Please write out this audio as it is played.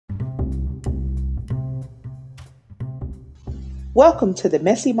Welcome to the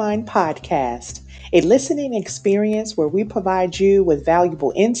Messy Mind Podcast, a listening experience where we provide you with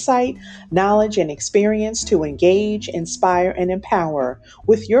valuable insight, knowledge, and experience to engage, inspire, and empower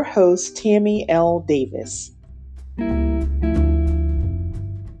with your host, Tammy L. Davis.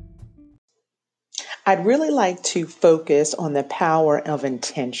 I'd really like to focus on the power of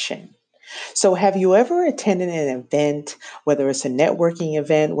intention. So, have you ever attended an event, whether it's a networking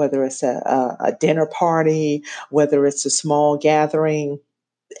event, whether it's a dinner party, whether it's a small gathering?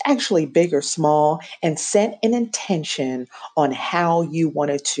 Actually big or small, and set an intention on how you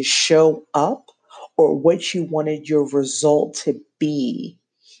wanted to show up or what you wanted your result to be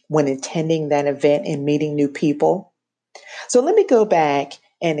when attending that event and meeting new people. So let me go back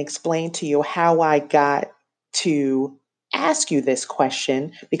and explain to you how I got to ask you this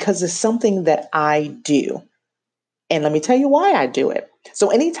question because it's something that I do. And let me tell you why I do it. So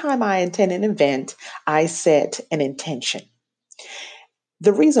anytime I attend an event, I set an intention.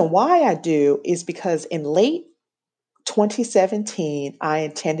 The reason why I do is because in late 2017, I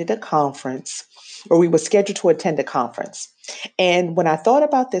attended a conference, or we were scheduled to attend a conference. And when I thought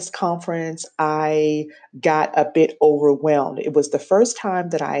about this conference, I got a bit overwhelmed. It was the first time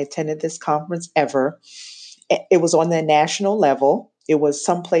that I attended this conference ever. It was on the national level. It was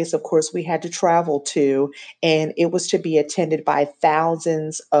someplace, of course, we had to travel to, and it was to be attended by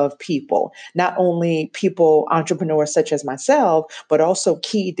thousands of people, not only people, entrepreneurs such as myself, but also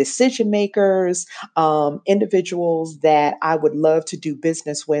key decision makers, individuals that I would love to do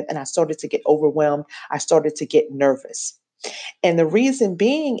business with. And I started to get overwhelmed. I started to get nervous. And the reason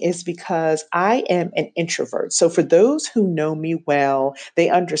being is because I am an introvert. So for those who know me well, they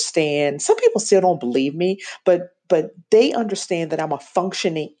understand. Some people still don't believe me, but they understand that I'm a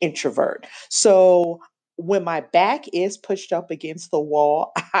functioning introvert. So when my back is pushed up against the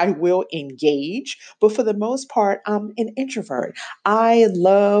wall, I will engage. But for the most part, I'm an introvert. I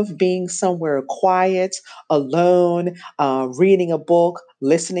love being somewhere quiet, alone, reading a book,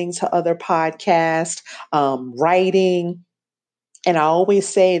 listening to other podcasts, writing. And I always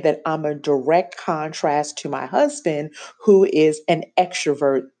say that I'm a direct contrast to my husband, who is an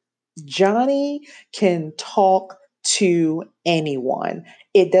extrovert. Johnny can talk to anyone.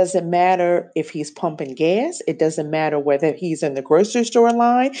 It doesn't matter if he's pumping gas. It doesn't matter whether he's in the grocery store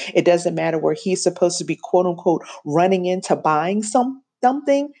line. It doesn't matter where he's supposed to be, quote unquote, running into buying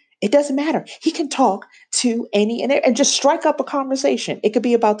something. It doesn't matter. He can talk to any and just strike up a conversation. It could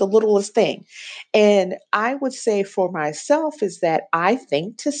be about the littlest thing. And I would say for myself is that I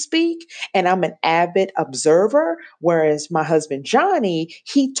think to speak and I'm an avid observer, whereas my husband Johnny,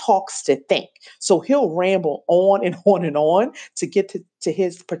 he talks to think. So he'll ramble on and on and on to get to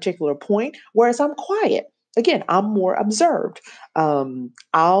his particular point, whereas I'm quiet. Again, I'm more observed.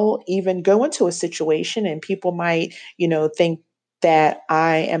 I'll even go into a situation and people might, think that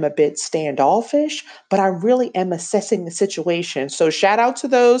I am a bit standoffish, but I really am assessing the situation. So shout out to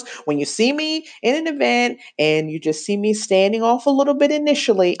those when you see me in an event and you just see me standing off a little bit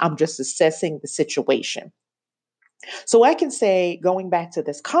initially, I'm just assessing the situation. So I can say, going back to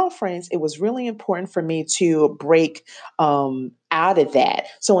this conference, it was really important for me to break out of that.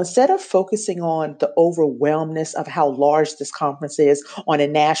 So instead of focusing on the overwhelmness of how large this conference is on a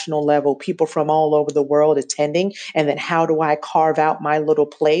national level, people from all over the world attending, and then how do I carve out my little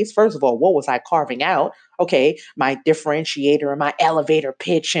place? First of all, what was I carving out? Okay, my differentiator and my elevator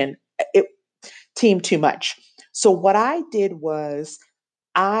pitch, and it teamed too much. So what I did was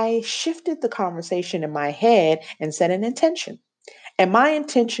I shifted the conversation in my head and set an intention. And my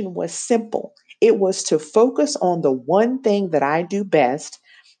intention was simple. It was to focus on the one thing that I do best,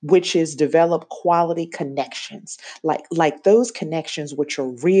 which is develop quality connections, like those connections which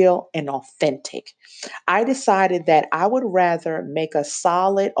are real and authentic. I decided that I would rather make a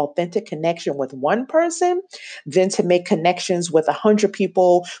solid, authentic connection with one person than to make connections with 100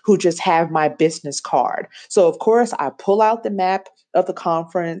 people who just have my business card. So, of course, I pull out the map of the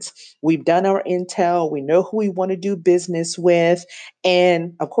conference. We've done our intel. We know who we want to do business with.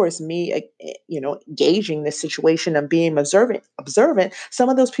 And of course, me, gauging the situation and being observant, some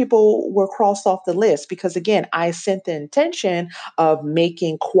of those people were crossed off the list because, again, I sent the intention of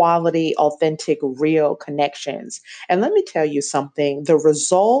making quality, authentic, real connections. And let me tell you something, the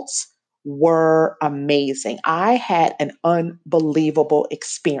results were amazing. I had an unbelievable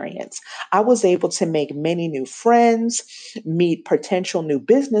experience. I was able to make many new friends, meet potential new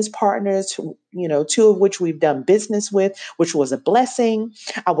business partners two of which we've done business with, which was a blessing.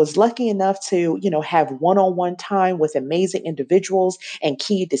 I was lucky enough to, have one-on-one time with amazing individuals and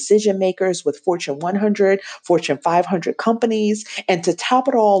key decision makers with Fortune 100, Fortune 500 companies. And to top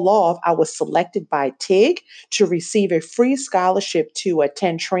it all off, I was selected by TIG to receive a free scholarship to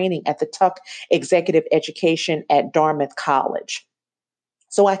attend training at the Tuck Executive Education at Dartmouth College.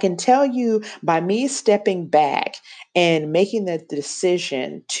 So I can tell you, by me stepping back and making the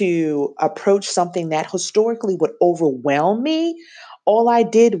decision to approach something that historically would overwhelm me, all I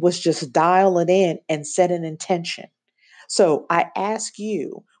did was just dial it in and set an intention. So I ask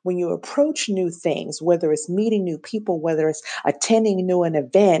you, when you approach new things, whether it's meeting new people, whether it's attending an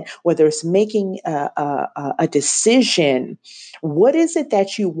event, whether it's making a decision, what is it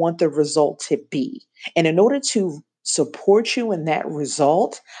that you want the result to be? And in order to support you in that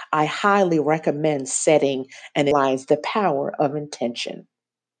result, I highly recommend setting and realize the power of intention.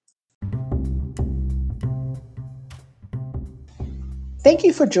 Thank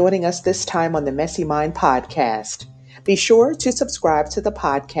you for joining us this time on the Messy Mind podcast. Be sure to subscribe to the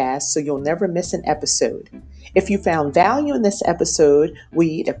podcast so you'll never miss an episode. If you found value in this episode,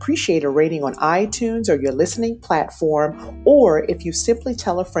 we'd appreciate a rating on iTunes or your listening platform, or if you simply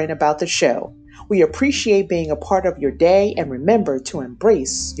tell a friend about the show. We appreciate being a part of your day, and remember to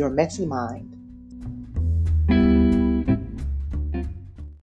embrace your messy mind.